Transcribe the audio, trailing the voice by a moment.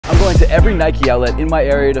going to every Nike outlet in my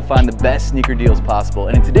area to find the best sneaker deals possible.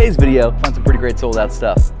 And in today's video, I found some pretty great sold out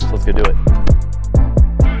stuff. So let's go do it.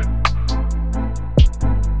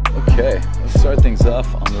 Okay, let's start things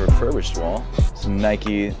off on the refurbished wall. Some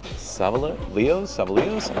Nike Savalios?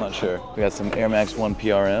 I'm not sure. We got some Air Max 1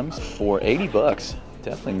 PRMs for 80 bucks.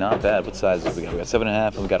 Definitely not bad. What sizes we got? We got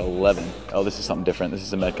 7.5 and we got 11. Oh, this is something different. This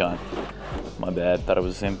is a Metcon. My bad. Thought it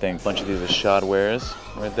was the same thing. Bunch of these are shod wears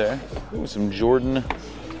right there. Ooh, some Jordan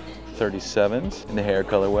 37s in the hair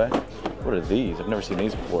colorway. What are these? I've never seen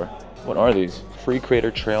these before. What are these? Free Crater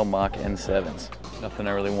Trail Mach N7s. Nothing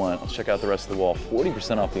I really want. Let's check out the rest of the wall.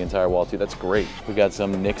 40% off the entire wall too. That's great. We got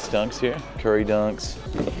some Knicks dunks here. Curry dunks.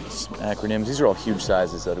 Some acronyms. These are all huge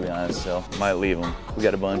sizes though, to be honest, so might leave them. We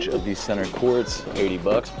got a bunch of these center courts. 80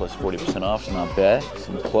 bucks plus 40% off. Not bad.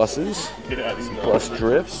 Some pluses. Some plus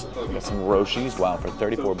drifts. We got some Roshis. Wow, for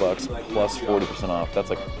 34 bucks plus 40% off.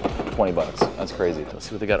 That's like 20 bucks. That's crazy. Let's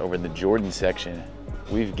see what they got over in the Jordan section.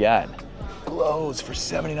 We've got glows for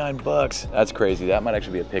 79 bucks. That's crazy. That might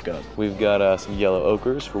actually be a pickup. We've got some yellow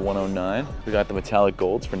ochres for 109. We got the metallic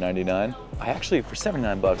golds for 99. I actually, for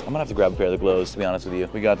 79 bucks, I'm gonna have to grab a pair of the glows, to be honest with you.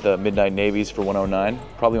 We got the midnight navies for 109.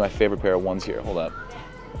 Probably my favorite pair of ones here. Hold up.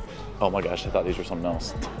 Oh my gosh, I thought these were something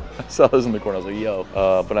else. I saw those in the corner, I was like, yo.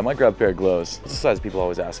 But I might grab a pair of glows. It's the size people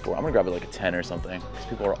always ask for. I'm gonna grab it like a 10 or something, because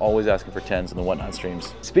people are always asking for 10s in the Whatnot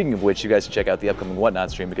streams. Speaking of which, you guys should check out the upcoming Whatnot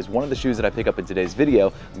stream, because one of the shoes that I pick up in today's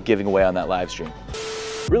video, I'm giving away on that live stream.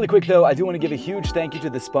 Really quick though, I do want to give a huge thank you to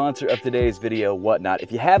the sponsor of today's video, Whatnot.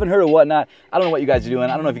 If you haven't heard of Whatnot, I don't know what you guys are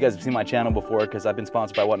doing. I don't know if you guys have seen my channel before, because I've been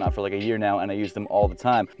sponsored by Whatnot for like a year now and I use them all the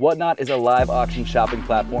time. Whatnot is a live auction shopping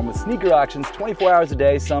platform with sneaker auctions 24 hours a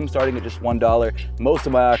day, some starting at just $1. Most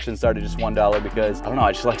of my auctions start at just $1 because, I don't know,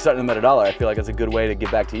 I just like starting them at $1. I feel like it's a good way to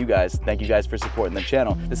give back to you guys. Thank you guys for supporting the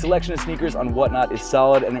channel. The selection of sneakers on Whatnot is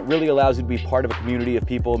solid and it really allows you to be part of a community of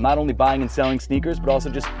people not only buying and selling sneakers, but also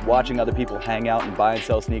just watching other people hang out and buy and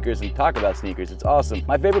sell sneakers and talk about sneakers. It's awesome.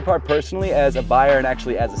 My favorite part personally as a buyer and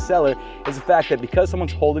actually as a seller is the fact that because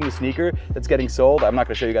someone's holding the sneaker that's getting sold, I'm not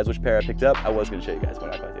going to show you guys which pair I picked up. I was going to show you guys,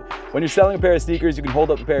 but I'm not going to. When you're selling a pair of sneakers, you can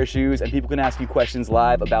hold up a pair of shoes and people can ask you questions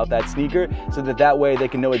live about that sneaker so that way they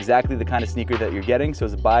can know exactly the kind of sneaker that you're getting. So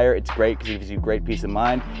as a buyer, it's great because it gives you great peace of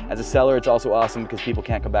mind. As a seller, it's also awesome because people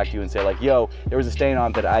can't come back to you and say like, yo, there was a stain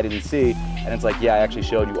on it that I didn't see. And it's like, yeah, I actually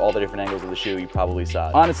showed you all the different angles of the shoe. You probably saw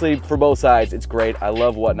it. Honestly, for both sides, it's great. I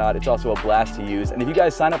love Whatnot. It's also a blast to use. And if you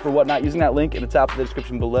guys sign up for Whatnot using that link in the top of the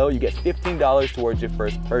description below, you get $15 towards your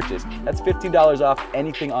first purchase. That's $15 off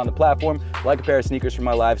anything on the platform, like a pair of sneakers from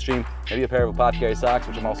my live stream, maybe a pair of APTHCRY socks,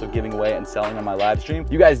 which I'm also giving away and selling on my live stream.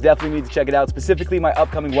 You guys definitely need to check it out, specifically my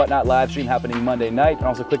upcoming Whatnot live stream happening Monday night. And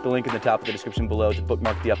also click the link in the top of the description below to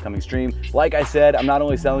bookmark the upcoming stream. Like I said, I'm not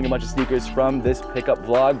only selling a bunch of sneakers from this pickup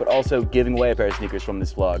vlog, but also giving away a pair of sneakers from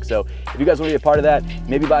this vlog. So if you guys want to be a part of that,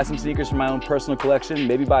 maybe buy some sneakers from my own personal collection,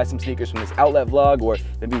 maybe buy some sneakers from this outlet vlog, or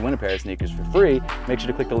maybe win a pair of sneakers for free, make sure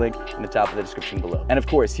to click the link in the top of the description below. And of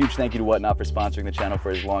course, huge thank you to Whatnot for sponsoring the channel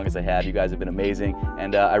for as long as I have. You guys have been amazing,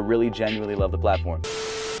 and I really genuinely love the platform.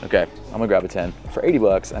 Okay, I'm gonna grab a 10. For 80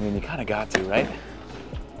 bucks, I mean, you kinda got to, right?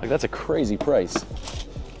 Like, that's a crazy price.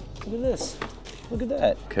 Look at this, look at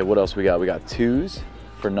that. Okay, what else we got? We got 2s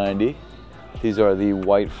for 90. These are the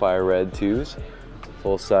white fire red 2s.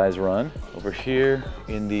 Full size run. Over here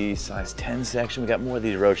in the size 10 section, we got more of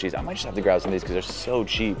these Roshis. I might just have to grab some of these because they're so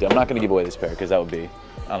cheap. I'm not gonna give away this pair because that would be,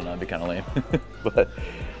 I don't know, it'd be kind of lame. but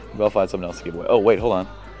I'll find something else to give away. Oh wait, hold on.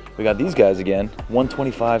 We got these guys again,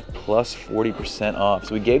 125 plus 40% off.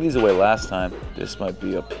 So we gave these away last time. This might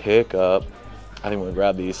be a pickup. I think we're gonna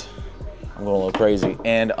grab these. I'm going a little crazy.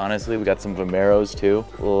 And honestly, we got some Vomeros too.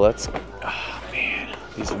 Let's, oh man,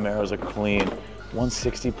 these Vomeros are clean.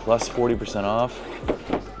 160 plus 40% off.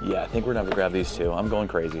 Yeah, I think we're gonna have to grab these too. I'm going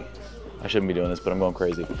crazy. I shouldn't be doing this, but I'm going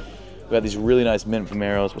crazy. We got these really nice mint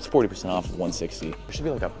Vomeros. What's 40% off of 160? There should be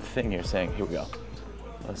like a thing here saying, here we go.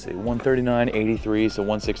 Let's see, 139.83, so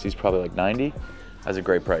 160 is probably like 90. That's a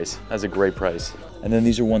great price. That's a great price. And then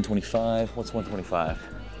these are 125. What's 125?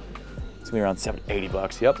 It's gonna be around 80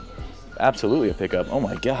 bucks. Yep, absolutely a pickup. Oh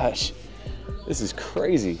my gosh. This is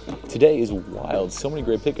crazy. Today is wild. So many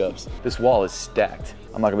great pickups. This wall is stacked.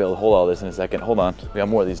 I'm not gonna be able to hold all this in a second. Hold on. We got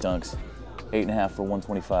more of these dunks. 8.5 for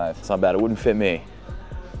 125. It's not bad. It wouldn't fit me,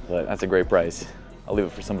 but that's a great price. I'll leave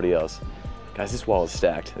it for somebody else. Guys, this wall is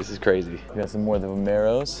stacked. This is crazy. We got some more of the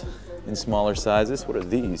Vomeros in smaller sizes. What are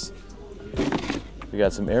these? We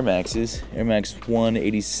got some Air Maxes. Air Max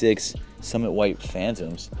 186 Summit White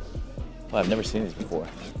Phantoms. Wow, I've never seen these before.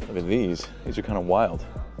 Look at these. These are kind of wild.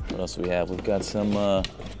 What else do we have? We've got some,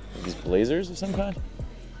 these Blazers of some kind.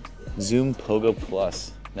 Zoom Pogo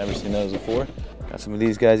Plus. Never seen those before. Got some of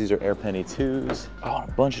these guys. These are Air Penny 2s. Oh, and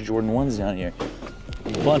a bunch of Jordan 1s down here.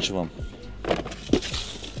 A bunch of them.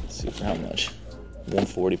 Let's see for how much.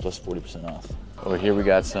 140 plus 40% off. Over here we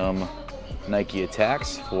got some Nike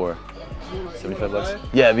Attacks for 75 bucks.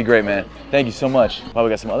 Yeah, it'd be great, man. Thank you so much. Wow, we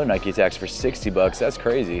got some other Nike Attacks for 60 bucks. That's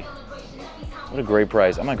crazy. What a great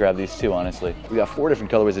price. I might grab these too, honestly. We got 4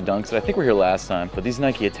 different colorways of Dunks that I think were here last time. But these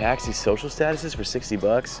Nike Attacks, these social statuses for 60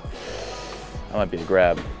 bucks, that might be a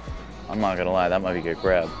grab. I'm not gonna lie, that might be a good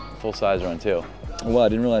grab. Full size run too. Oh, wow, I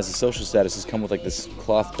didn't realize the social statuses come with like this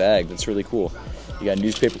cloth bag. That's really cool. You got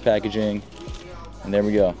newspaper packaging, and there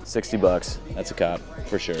we go. 60 bucks. That's a cop,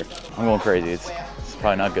 for sure. I'm going crazy. It's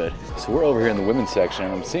probably not good. So we're over here in the women's section,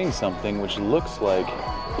 and I'm seeing something which looks like,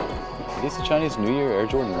 are these the Chinese New Year Air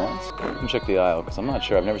Jordan 1s? Let me check the aisle, because I'm not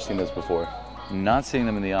sure. I've never seen those before. I'm not seeing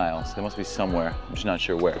them in the aisle, so they must be somewhere. I'm just not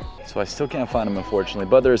sure where. So I still can't find them, unfortunately,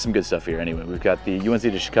 but there is some good stuff here anyway. We've got the UNC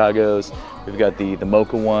to Chicago's, we've got the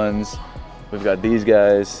Mocha ones, we've got these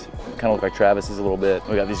guys, kind of look like Travis's a little bit.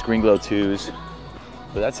 We got these Green Glow 2s,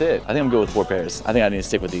 but that's it. I think I'm good with 4 pairs. I think I need to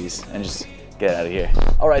stick with these and just get out of here.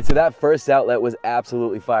 All right, so that first outlet was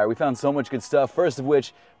absolutely fire. We found so much good stuff. First of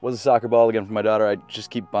which was a soccer ball again for my daughter. I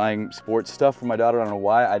just keep buying sports stuff for my daughter. I don't know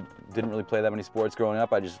why. I didn't really play that many sports growing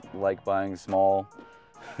up. I just like buying small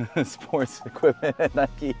sports equipment at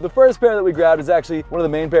Nike. The first pair that we grabbed is actually one of the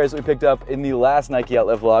main pairs that we picked up in the last Nike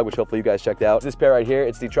outlet vlog, which hopefully you guys checked out. This pair right here,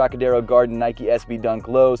 it's the Trocadero Garden Nike SB Dunk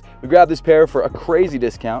Lows. We grabbed this pair for a crazy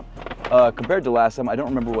discount. Compared to last time, I don't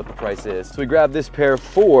remember what the price is. So we grabbed this pair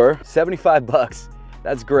for 75 bucks.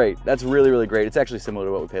 That's great. That's really, really great. It's actually similar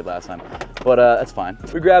to what we paid last time, but that's fine.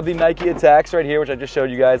 We grabbed the Nike Attacks right here, which I just showed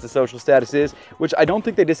you guys the social status is, which I don't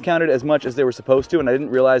think they discounted as much as they were supposed to, and I didn't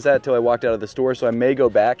realize that until I walked out of the store, so I may go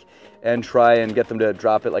back and try and get them to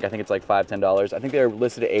drop it. Like, I think it's like $5, $10. I think they're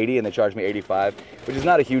listed at 80 and they charged me 85, which is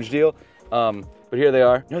not a huge deal. But here they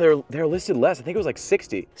are. No, they're listed less. I think it was like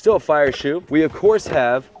 60. Still a fire shoe. We of course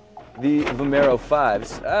have the Vomero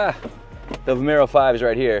 5s. The Vomero 5s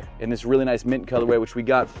right here in this really nice mint colorway, which we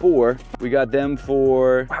got them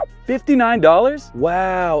for $59.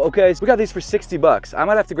 Wow, okay, so we got these for 60 bucks. I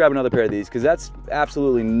might have to grab another pair of these because that's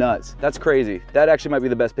absolutely nuts. That's crazy. That actually might be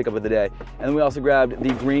the best pickup of the day. And then we also grabbed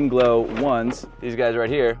the Green Glow 1s, these guys right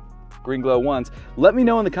here. Green Glow 1s. Let me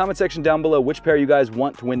know in the comment section down below which pair you guys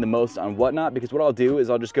want to win the most on Whatnot, because what I'll do is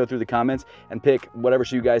I'll just go through the comments and pick whatever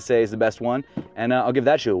shoe you guys say is the best one, and I'll give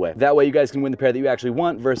that shoe away. That way you guys can win the pair that you actually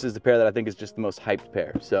want versus the pair that I think is just the most hyped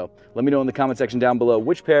pair. So let me know in the comment section down below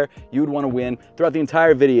which pair you would want to win throughout the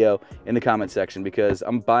entire video in the comment section, because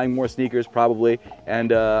I'm buying more sneakers probably,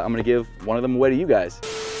 and I'm gonna give one of them away to you guys.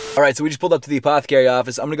 All right, so we just pulled up to the Apothecary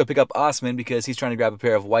office. I'm gonna go pick up Osman because he's trying to grab a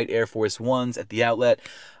pair of white Air Force 1s at the outlet.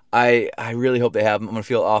 I really hope they have them. I'm gonna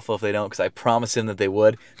feel awful if they don't, because I promised him that they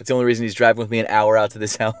would. That's the only reason he's driving with me an hour out to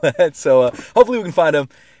this outlet. So hopefully we can find them,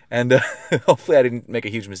 and hopefully I didn't make a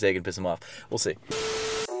huge mistake and piss him off. We'll see.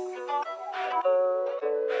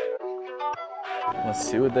 Let's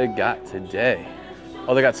see what they got today.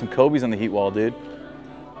 Oh, they got some Kobe's on the heat wall, dude.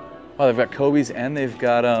 Oh, they've got Kobe's and they've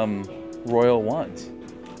got Royal 1s.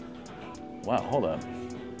 Wow, hold on.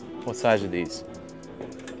 What size are these?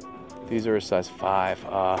 These are a size 5,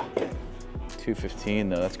 215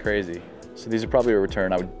 though, that's crazy. So these are probably a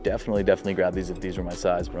return. I would definitely grab these if these were my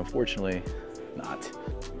size, but unfortunately not.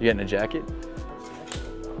 You getting a jacket?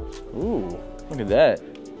 Ooh, look at that.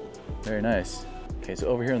 Very nice. Okay, so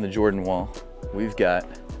over here on the Jordan wall, we've got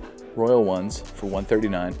Royal 1s for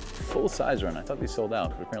 $139. Full size run. I thought these sold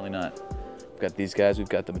out, but apparently not. We've got these guys. We've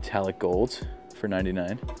got the metallic golds for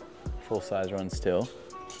 $99. Full size run still.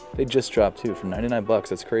 They just dropped too for 99 bucks.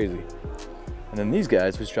 That's crazy. And then these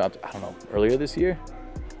guys, which dropped, I don't know, earlier this year?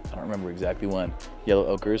 I don't remember exactly when. Yellow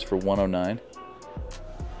ochres for $109.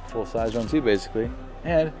 Full size run too, basically.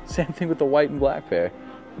 And same thing with the white and black pair,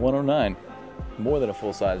 $109. More than a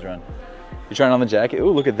full size run. You're trying on the jacket?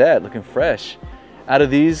 Ooh, look at that, looking fresh. Out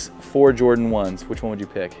of these 4 Jordan 1s, which one would you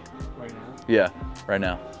pick? Right now? Yeah, right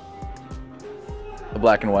now. The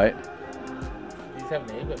black and white. These have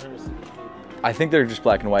names? I've never seen them. I think they're just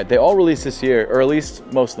black and white. They all released this year, or at least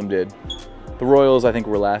most of them did. The Royals, I think,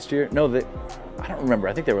 were last year. No, I don't remember.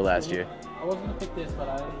 I think they were last year. I was gonna pick this, but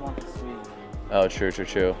I didn't want to see. Oh,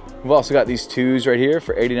 true. We've also got these 2s right here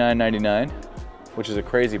for $89.99, which is a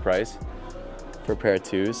crazy price for a pair of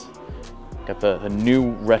 2s. Got the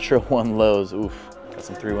new Retro 1 lows. Oof. Got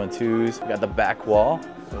some 312s. We got the back wall.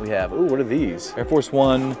 What we have? Ooh, what are these? Air Force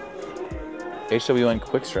 1 HWN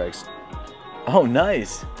Quick Strikes. Oh,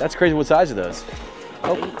 nice. That's crazy. What size are those?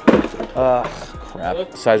 Oh,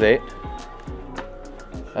 crap. Size 8.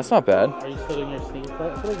 That's not bad. Are you still doing your sneaker?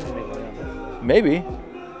 I feel like you can make money on this. Maybe.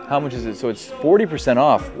 How much is it? So it's 40%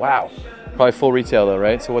 off. Wow. Probably full retail though,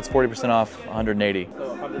 right? So what's 40% off? 180.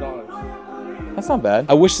 So $100. That's not bad.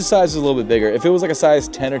 I wish the size was a little bit bigger. If it was like a size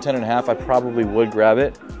 10 or 10 and a half, I probably would grab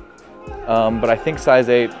it. But I think size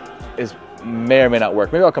 8 may or may not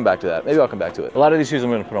work. Maybe I'll come back to that. Maybe I'll come back to it. A lot of these shoes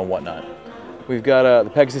I'm gonna put on Whatnot. We've got the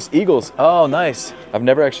Pegasus Eagles. Oh, nice. I've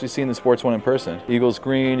never actually seen the sports one in person. Eagles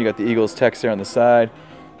green, you got the Eagles text there on the side.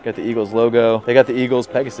 You got the Eagles logo. They got the Eagles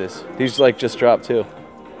Pegasus. These like just dropped too.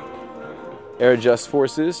 Air Adjust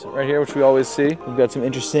Forces right here, which we always see. We've got some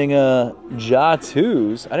interesting Ja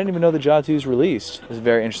 2s. I didn't even know the Ja 2s released. This is a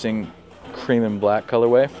very interesting cream and black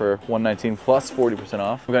colorway for $119 plus 40%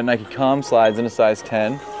 off. We've got Nike Calm Slides in a size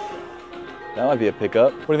 10. That might be a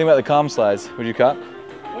pickup. What do you think about the Calm Slides? Would you cop?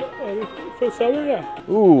 For seller,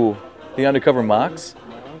 yeah. Ooh, the Undercover Mocs?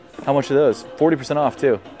 How much are those? 40% off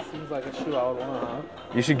too. Seems like a shoe I would want, huh?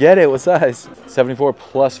 You should get it. What size? 74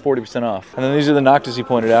 plus 40% off. And then these are the Noctis you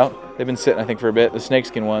pointed out. They've been sitting, I think, for a bit. The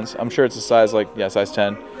snakeskin ones. I'm sure it's a size like, yeah, size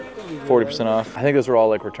 10. 40% off. I think those were all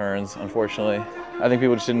like returns, unfortunately. I think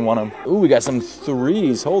people just didn't want them. Ooh, we got some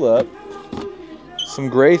 3s. Hold up. Some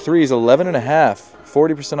gray 3s, 11 and a half.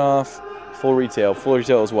 40% off. Full retail. Full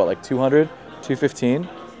retail is what, like 200? 215?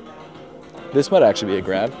 This might actually be a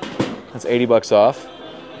grab. That's 80 bucks off.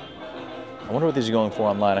 I wonder what these are going for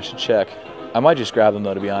online. I should check. I might just grab them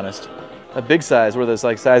though, to be honest. A big size, were those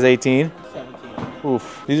like size 18? 17.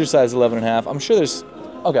 Oof. These are size 11 and a half. I'm sure there's,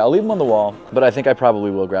 okay, I'll leave them on the wall, but I think I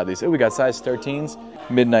probably will grab these. Oh, we got size 13s,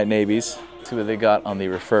 Midnight Navies. Let's see what they got on the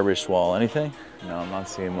refurbished wall. Anything? No, I'm not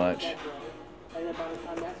seeing much.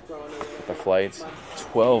 Got the flights.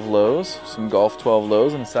 12 lows, some golf 12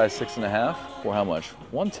 lows in a size 6.5. For how much?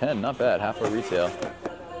 110, not bad, half of retail.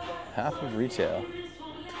 Half of retail.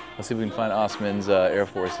 Let's see if we can find Osman's Air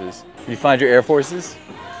Forces. Did you find your Air Forces?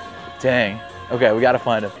 Dang. Okay, we gotta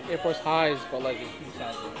find them. Air Force highs, but like a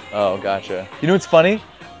size. Oh, gotcha. You know what's funny?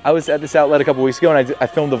 I was at this outlet a couple weeks ago and I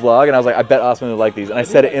filmed the vlog and I was like, I bet Osman would like these. And I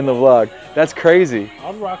said it in the vlog. That's crazy.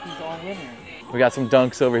 I'll rock these all winter. We got some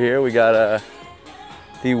dunks over here. We got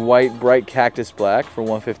the white bright cactus black for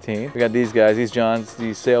 $115. We got these guys, these Johns,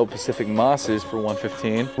 the Sail Pacific Mosses for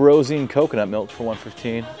 $115. Rosine Coconut Milk for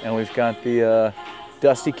 $115. And we've got the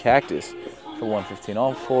Dusty Cactus for $115,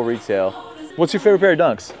 all full retail. What's your favorite pair of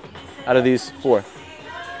dunks out of these 4?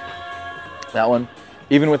 That one,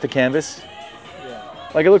 even with the canvas? Yeah.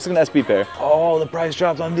 Like it looks like an SB pair. Oh, the price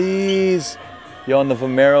dropped on these. Yo, on the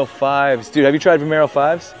Vomero 5s. Dude, have you tried Vomero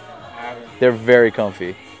 5s? I haven't. They're very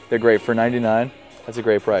comfy. They're great for $99. That's a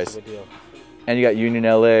great price. That's a good deal. And you got Union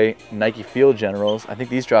LA Nike Field Generals. I think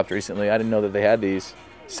these dropped recently. I didn't know that they had these.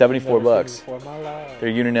 74 bucks. They're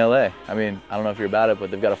Union LA. I mean, I don't know if you're about it,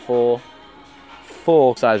 but they've got a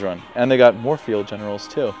full size run. And they got more Field Generals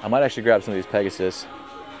too. I might actually grab some of these Pegasus.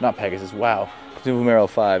 Not Pegasus, wow. Some Vomero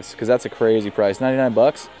 5s, because that's a crazy price. 99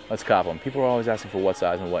 bucks? Let's cop them. People are always asking for what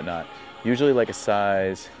size and whatnot. Usually like a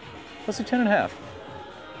size, let's do 10 and a half.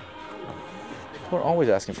 People are always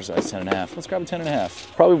asking for size 10 and a half. Let's grab a 10 and a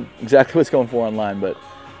half. Probably exactly what's going for online, but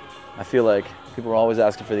I feel like people are always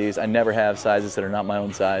asking for these. I never have sizes that are not my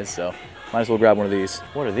own size, so might as well grab one of these.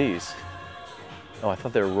 What are these? Oh, I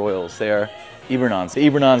thought they were Royals. They are Ebernons. The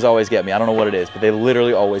Ebernons always get me. I don't know what it is, but they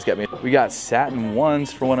literally always get me. We got satin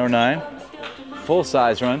 1s for $109. Full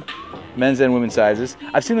size run. Men's and women's sizes.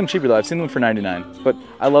 I've seen them cheaper though. I've seen them for $99, but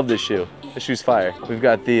I love this shoe. This shoe's fire. We've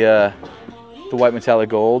got the white metallic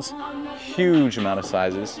golds. Huge amount of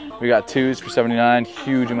sizes. We got 2s for $79,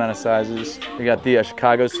 huge amount of sizes. We got the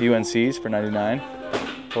Chicago's to UNC's for $99,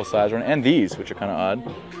 full size run, and these, which are kind of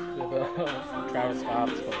odd. Travis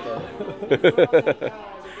Scott's, but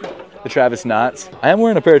The Travis Knotts. I am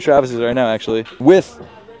wearing a pair of Travis's right now, actually, with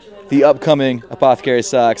the upcoming Apothecary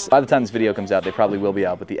socks. By the time this video comes out, they probably will be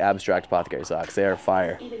out, but the Abstract Apothecary socks, they are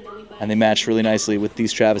fire. And they match really nicely with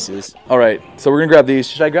these Travis's. All right, so we're gonna grab these.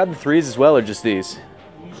 Should I grab the 3s as well, or just these?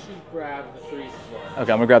 you should grab the 3s as well.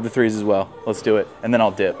 Okay, I'm gonna grab the 3s as well. Let's do it, and then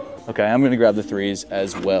I'll dip. Okay, I'm gonna grab the 3s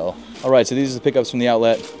as well. All right, so these are the pickups from the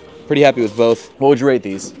outlet. Pretty happy with both. What would you rate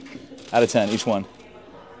these? Out of 10, each one.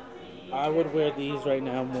 I would wear these right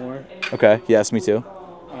now more. Okay, yes, me too.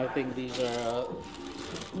 I think these are,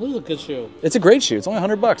 this is a good shoe. It's a great shoe. It's only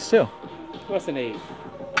 100 bucks too. Less than 8.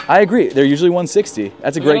 I agree. They're usually 160.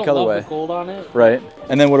 That's a great I don't love colorway. the gold on it. Right.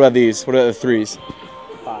 And then what about these? What are the 3s?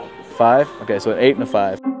 5. 5? Okay, so an 8 and a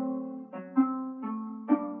 5.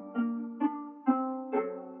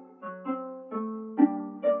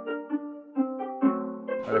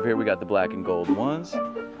 Right over here we got the black and gold ones.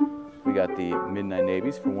 We got the midnight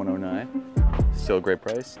navies for $109. Still a great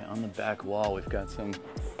price. On the back wall we've got some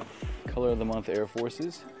color of the month Air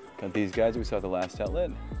Forces. Got these guys we saw at the last outlet.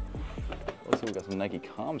 Looks like we got some Nike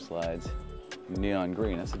Calm slides. Neon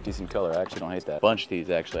green, that's a decent color. I actually don't hate that. Bunch of these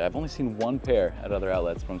actually. I've only seen one pair at other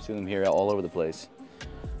outlets, but I'm seeing them here all over the place.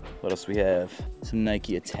 What else do we have? Some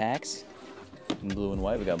Nike Attacks in blue and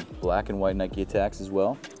white. We got black and white Nike Attacks as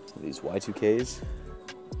well. These Y2Ks,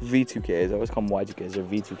 V2Ks. I always call them Y2Ks. They're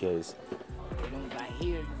V2Ks. Right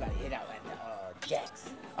here, you gotta hit out at the Jacks.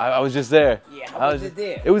 I was just there. Yeah, how was it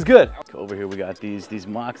there? It was good. Over here we got these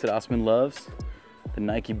mocks that Osman loves. The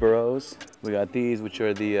Nike Burrows. We got these, which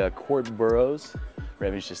are the Court Burrows.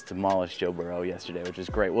 Ravens just demolished Joe Burrow yesterday, which is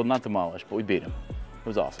great. Well, not demolished, but we beat him. It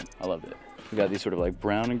was awesome. I loved it. We got these sort of like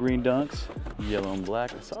brown and green dunks, yellow and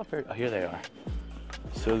black. I saw a pair. Oh, here they are.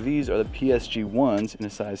 So these are the PSG ones in a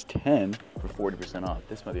size 10 for 40% off.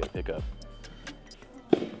 This might be a pickup.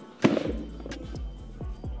 It's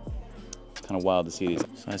kind of wild to see these.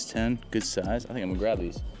 Size 10, good size. I think I'm gonna grab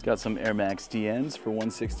these. Got some Air Max DNs for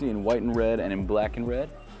 160 in white and red and in black and red.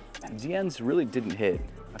 And DNs really didn't hit.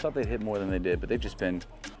 I thought they'd hit more than they did, but they've just been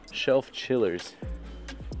shelf chillers.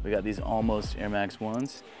 We got these almost Air Max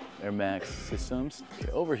ones, Air Max systems.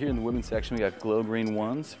 Okay, over here in the women's section, we got glow green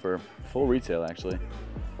ones for full retail actually,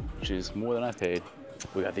 which is more than I paid.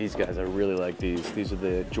 We got these guys, I really like these. These are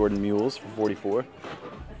the Jordan Mules for 44.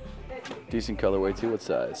 Decent colorway too. What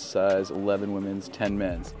size? Size 11 women's, 10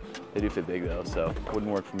 men's. They do fit big though, so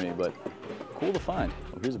wouldn't work for me, but cool to find.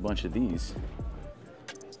 Oh, here's a bunch of these.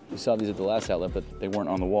 We saw these at the last outlet, but they weren't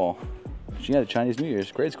on the wall. Yeah, the Chinese New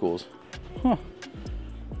Year's, grade schools. Huh.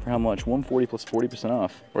 For how much? 140 plus 40%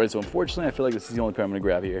 off. All right, so unfortunately, I feel like this is the only pair I'm gonna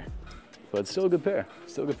grab here. But it's still a good pair,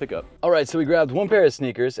 still a good pickup. All right, so we grabbed one pair of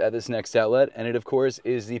sneakers at this next outlet, and it of course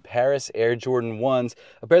is the Paris Air Jordan 1s,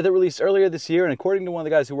 a pair that released earlier this year, and according to one of the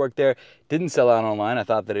guys who worked there, didn't sell out online. I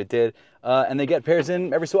thought that it did, and they get pairs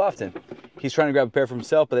in every so often. He's trying to grab a pair for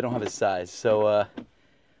himself, but they don't have his size, so I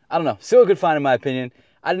don't know, still a good find in my opinion.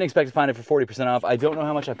 I didn't expect to find it for 40% off. I don't know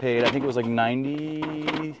how much I paid. I think it was like 90,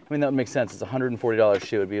 I mean, that would make sense. It's a $140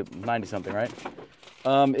 shoe. It'd be 90 something, right?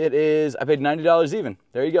 It is, I paid $90 even.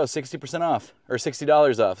 There you go, 60% off, or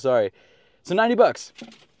 $60 off, sorry. So 90 bucks.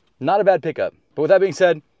 Not a bad pickup. But with that being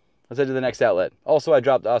said, let's head to the next outlet. Also, I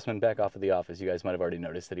dropped Osman back off at the office. You guys might have already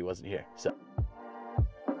noticed that he wasn't here, so.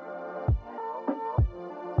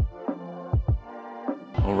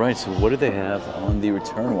 All right, so what do they have on the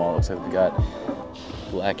return wall? Looks like we got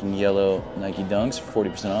black and yellow Nike Dunks for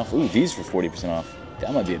 40% off. Ooh, these for 40% off.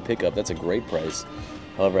 That might be a pickup. That's a great price.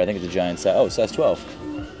 However, I think it's a giant size. Oh, size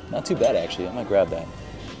 12. Not too bad, actually. I might grab that.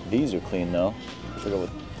 These are clean, though. I forgot what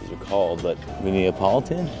these are called, but the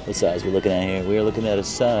Neapolitan? What size we're looking at here? We are looking at a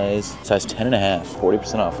size 10.5,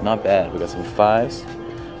 40% off. Not bad. We got some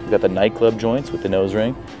 5s. We got the nightclub joints with the nose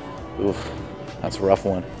ring. Oof, that's a rough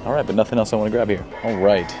one. All right, but nothing else I want to grab here. All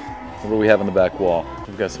right, what do we have on the back wall?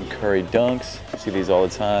 We've got some Curry Dunks. See these all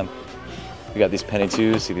the time. We got these Penny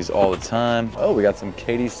 2s. See these all the time. Oh, we got some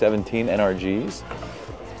KD17 NRGs.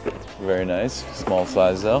 Very nice, small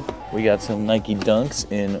size though. We got some Nike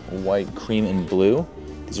Dunks in white, cream, and blue.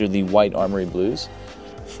 These are the white Armory Blues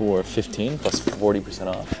for 15 plus 40%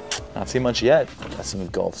 off. Not too much yet. Got some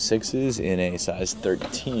Golf 6s in a size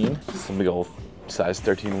 13. Some big old size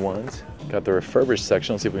 13 ones. Got the refurbished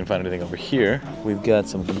section. Let's see if we can find anything over here. We've got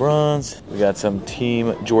some LeBrons. We got some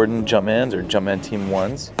Team Jordan Jumpmans or Jumpman Team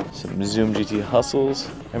 1s. Some Zoom GT Hustles.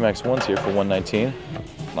 Air Max 1s here for 119.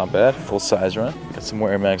 Not bad, full size run. Got some more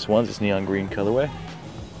Air Max 1s, this neon green colorway,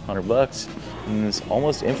 100 bucks. And this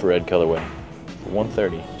almost infrared colorway for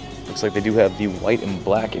 130. Looks like they do have the white and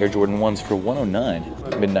black Air Jordan 1s for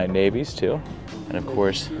 109. Midnight Navies too. And of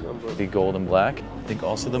course, the gold and black. I think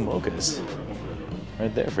also the mochas.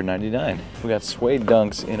 Right there for 99. We got suede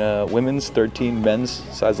dunks in a women's 13, men's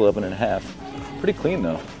size 11.5. Pretty clean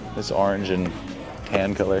though. This orange and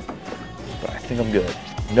tan color. But I think I'm good.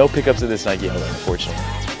 No pickups at this Nike outlet, unfortunately.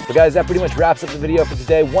 But guys, that pretty much wraps up the video for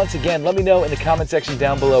today. Once again, let me know in the comment section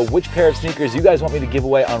down below which pair of sneakers you guys want me to give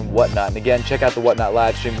away on Whatnot. And again, check out the Whatnot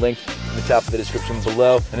live stream link in the top of the description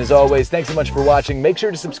below. And as always, thanks so much for watching. Make sure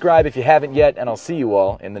to subscribe if you haven't yet, and I'll see you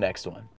all in the next one.